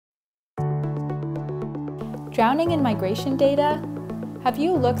Drowning in migration data? Have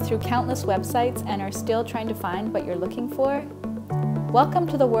you looked through countless websites and are still trying to find what you're looking for? Welcome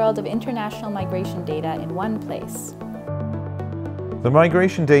to the world of international migration data in one place. The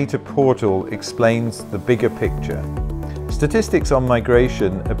Migration Data Portal explains the bigger picture. Statistics on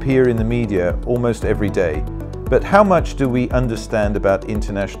migration appear in the media almost every day, but how much do we understand about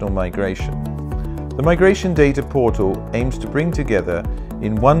international migration? The Migration Data Portal aims to bring together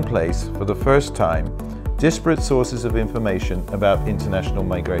in one place, for the first time, disparate sources of information about international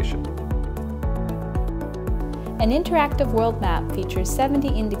migration. An interactive world map features 70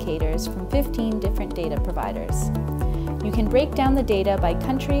 indicators from 15 different data providers. You can break down the data by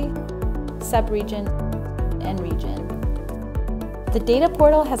country, sub-region, and region. The data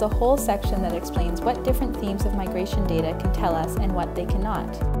portal has a whole section that explains what different themes of migration data can tell us and what they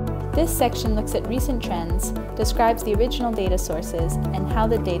cannot. This section looks at recent trends, describes the original data sources, and how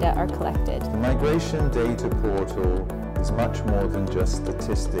the data are collected. The Migration Data Portal is much more than just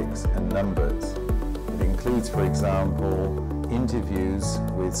statistics and numbers. It includes, for example, interviews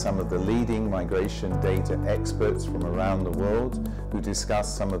with some of the leading migration data experts from around the world who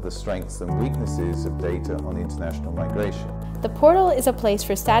discuss some of the strengths and weaknesses of data on international migration. The portal is a place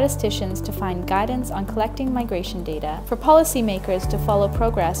for statisticians to find guidance on collecting migration data, for policymakers to follow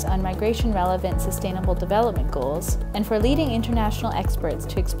progress on migration-relevant sustainable development goals, and for leading international experts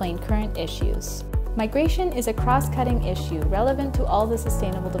to explain current issues. Migration is a cross-cutting issue relevant to all the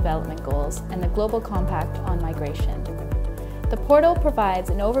Sustainable Development Goals and the Global Compact on Migration. The portal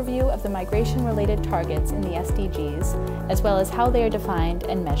provides an overview of the migration-related targets in the SDGs, as well as how they are defined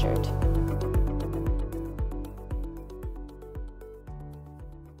and measured.